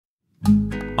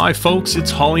Hi folks,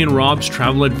 it's Holly and Rob's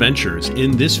Travel Adventures.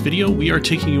 In this video, we are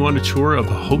taking you on a tour of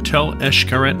Hotel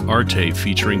Xcaret Arte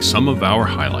featuring some of our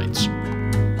highlights.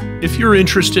 If you're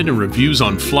interested in reviews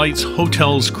on flights,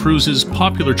 hotels, cruises,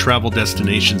 popular travel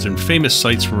destinations, and famous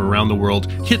sites from around the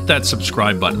world, hit that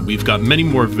subscribe button. We've got many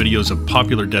more videos of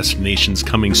popular destinations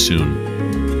coming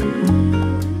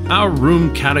soon. Our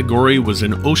room category was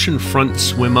an oceanfront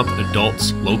swim-up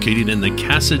adults located in the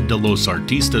Casa de los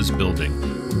Artistas building.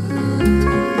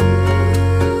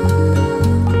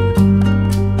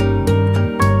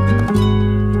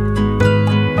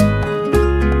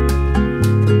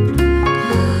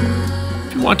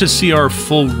 Want to see our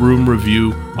full room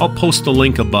review, I'll post the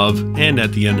link above and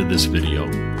at the end of this video.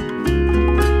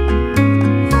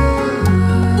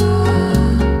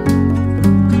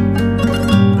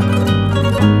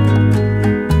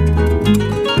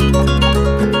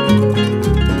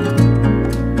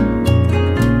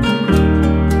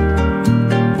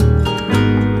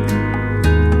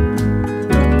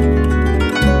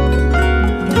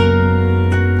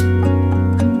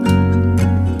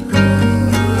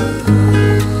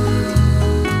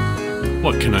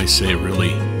 What can I say,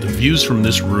 really? The views from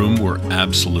this room were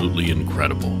absolutely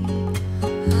incredible.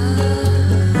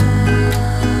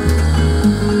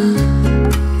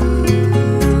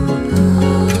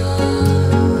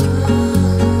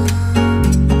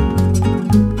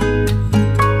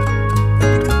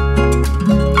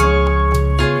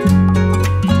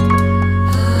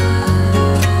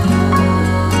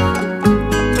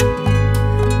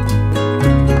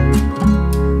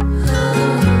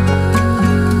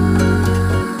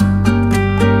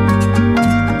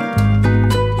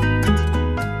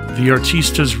 The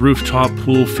Artistas rooftop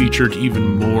pool featured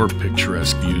even more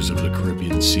picturesque views of the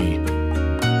Caribbean Sea.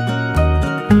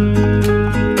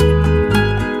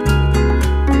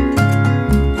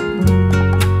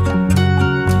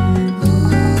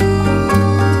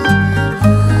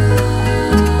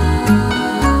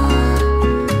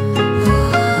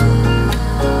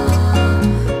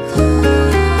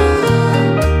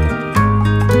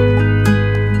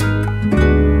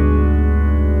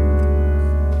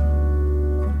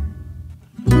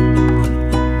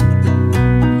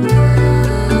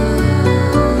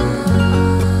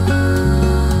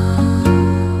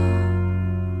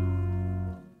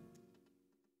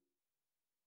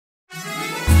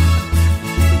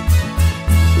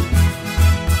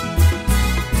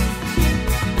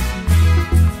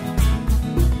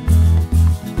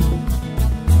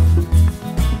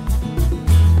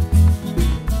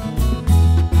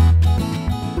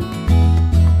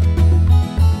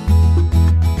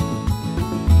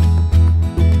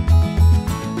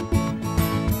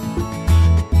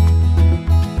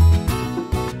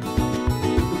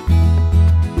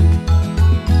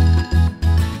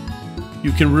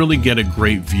 You can really get a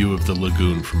great view of the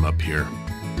lagoon from up here.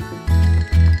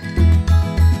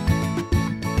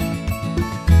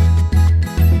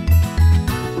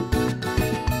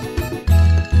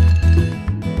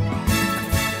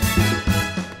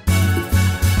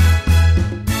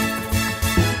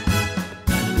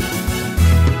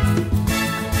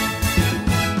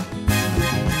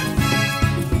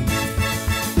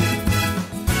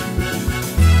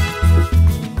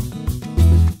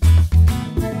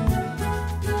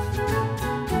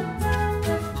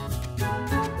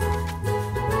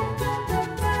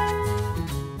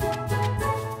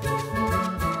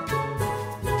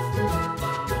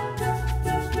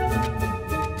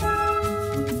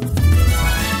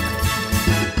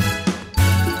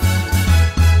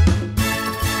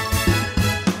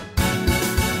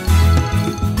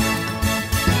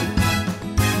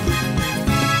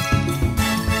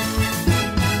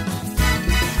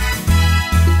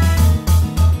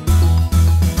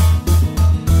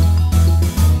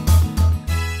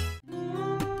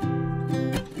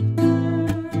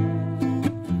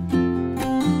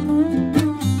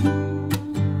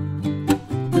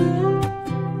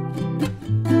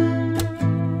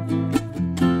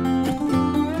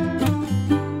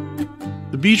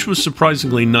 The beach was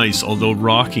surprisingly nice, although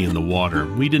rocky in the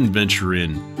water. We didn't venture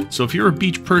in, so if you're a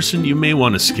beach person, you may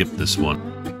want to skip this one.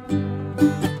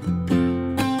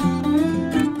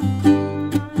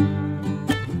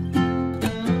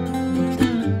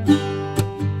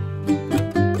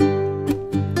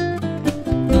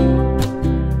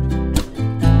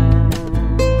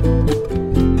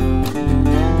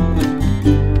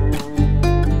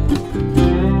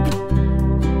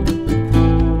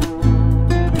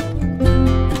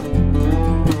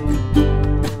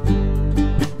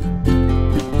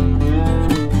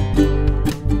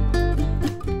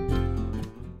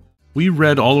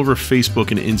 read all over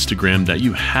Facebook and Instagram that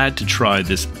you had to try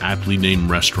this aptly named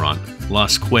restaurant,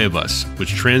 Las Cuevas,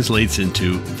 which translates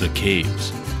into the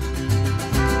caves.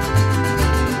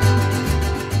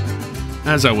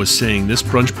 As I was saying, this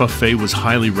brunch buffet was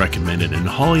highly recommended, and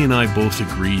Holly and I both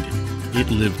agreed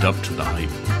it lived up to the hype.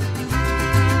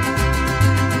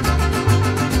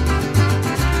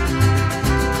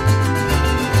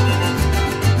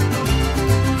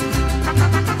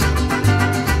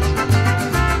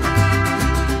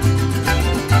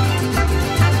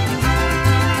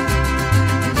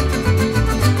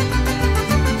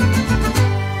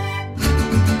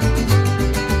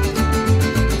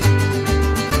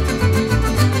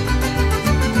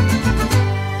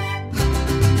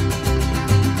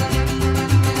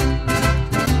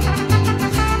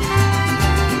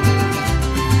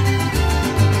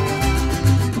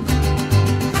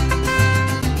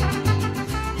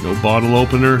 Bottle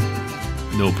opener,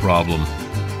 no problem.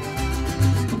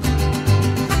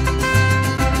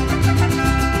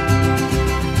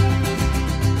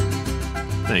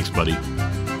 Thanks, buddy.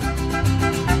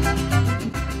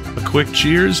 A quick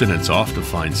cheers and it's off to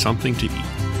find something to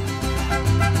eat.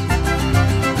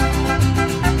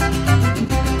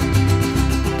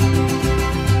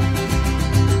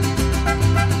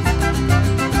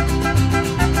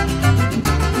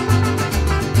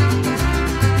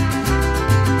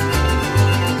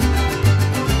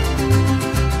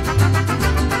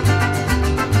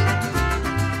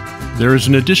 There is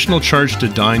an additional charge to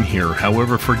dine here,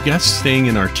 however for guests staying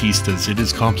in Artistas it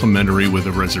is complimentary with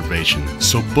a reservation,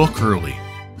 so book early.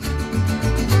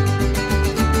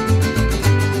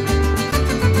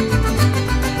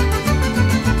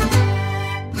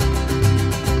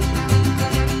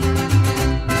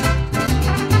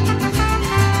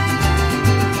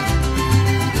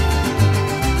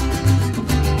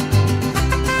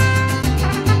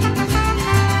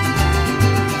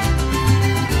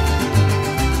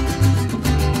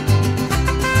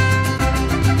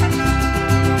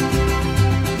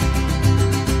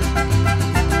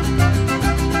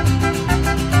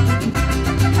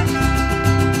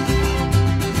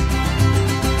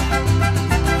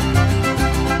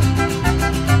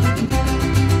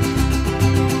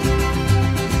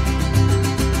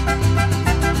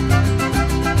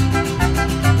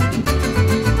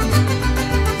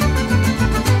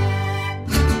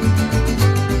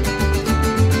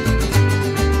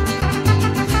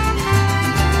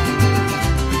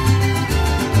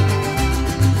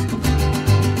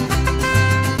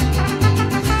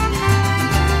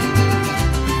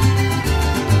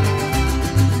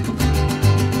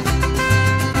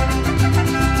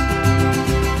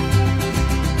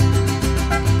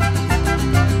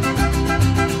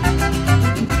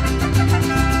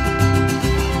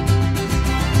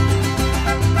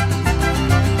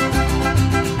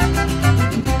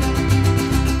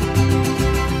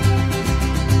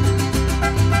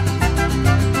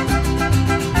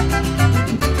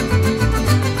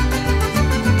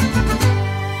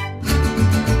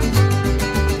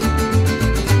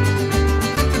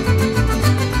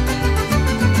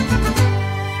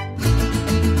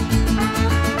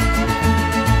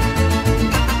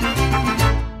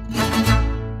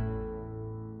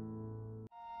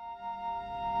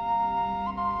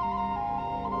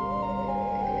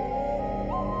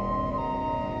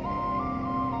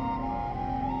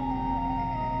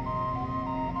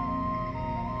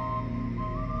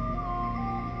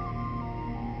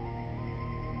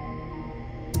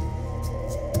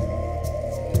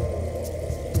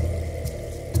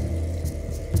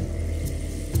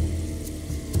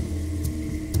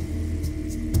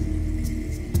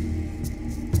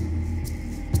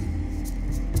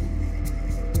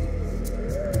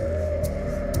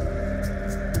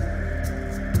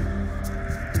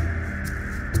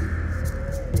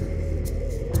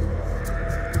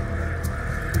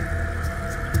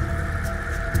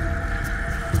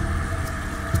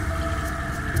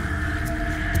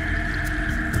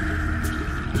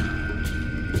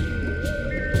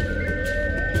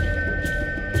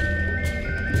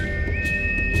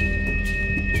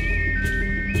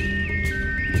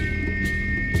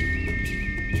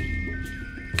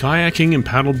 Kayaking and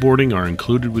paddleboarding are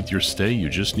included with your stay, you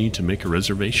just need to make a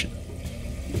reservation.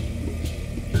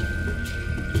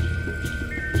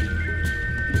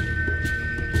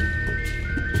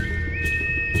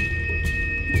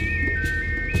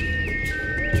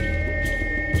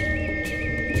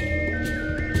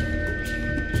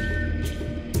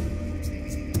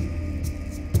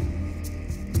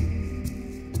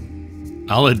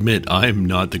 I'll admit I am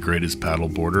not the greatest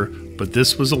paddleboarder, but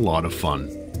this was a lot of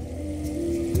fun.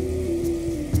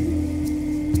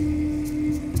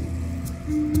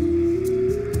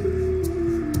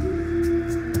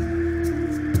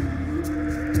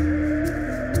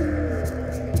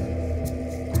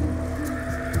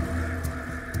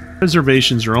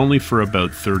 Reservations are only for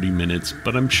about 30 minutes,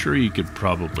 but I'm sure you could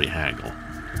probably haggle.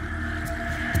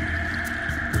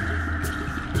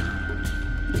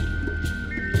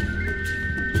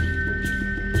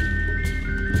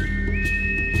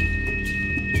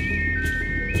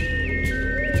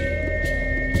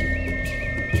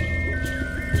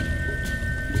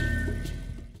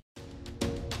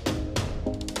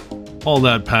 All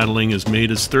that paddling has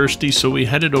made us thirsty, so we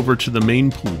headed over to the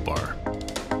main pool bar.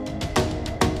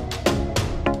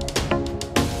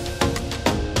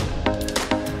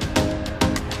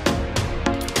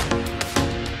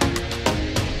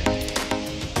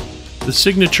 The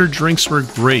signature drinks were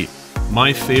great.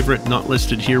 My favorite, not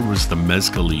listed here, was the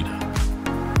mezcalita.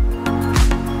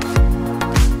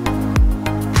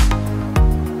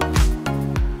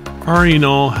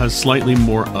 Arenal has slightly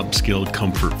more upscaled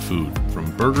comfort food,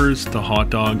 from burgers to hot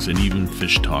dogs and even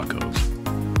fish tacos.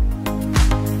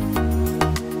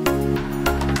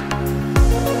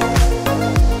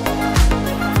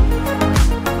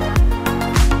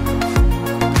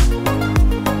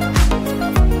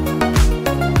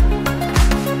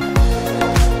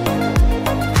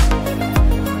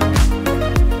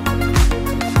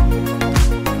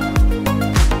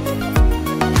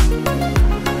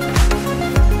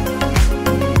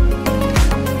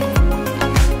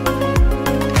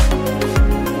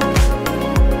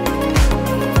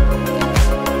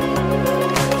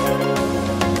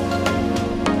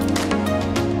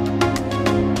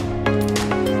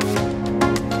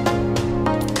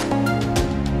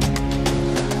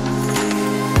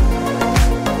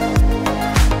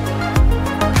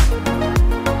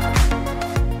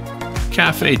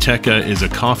 Cafe Teca is a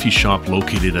coffee shop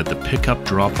located at the pickup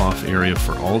drop-off area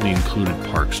for all the included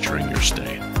parks during your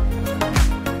stay.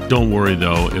 Don't worry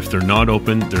though, if they're not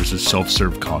open, there's a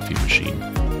self-serve coffee machine.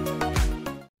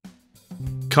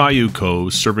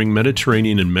 Cayuco, serving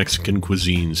Mediterranean and Mexican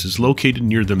cuisines, is located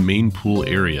near the main pool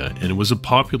area, and it was a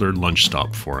popular lunch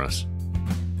stop for us.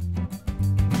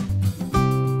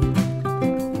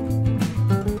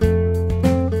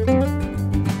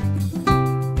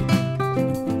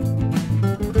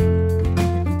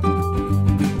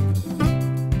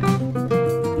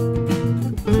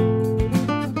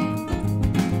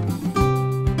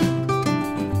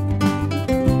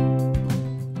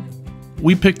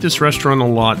 We picked this restaurant a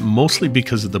lot, mostly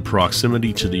because of the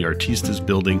proximity to the Artistas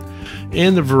building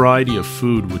and the variety of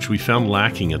food, which we found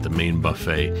lacking at the main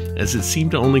buffet, as it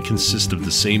seemed to only consist of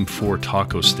the same 4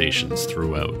 taco stations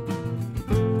throughout.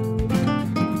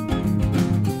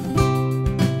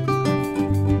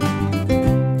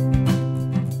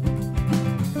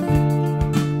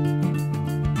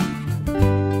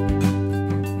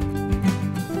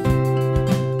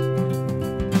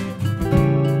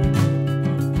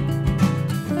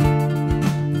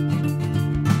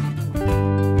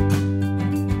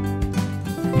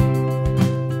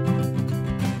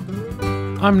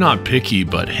 I'm not picky,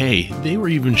 but hey, they were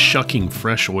even shucking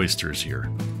fresh oysters here.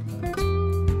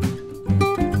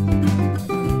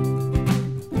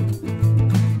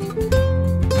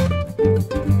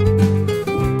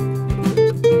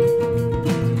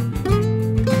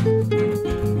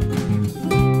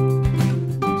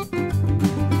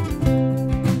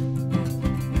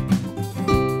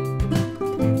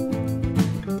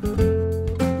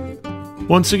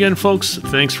 Once again, folks,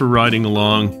 thanks for riding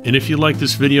along, and if you like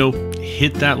this video,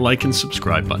 hit that like and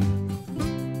subscribe button.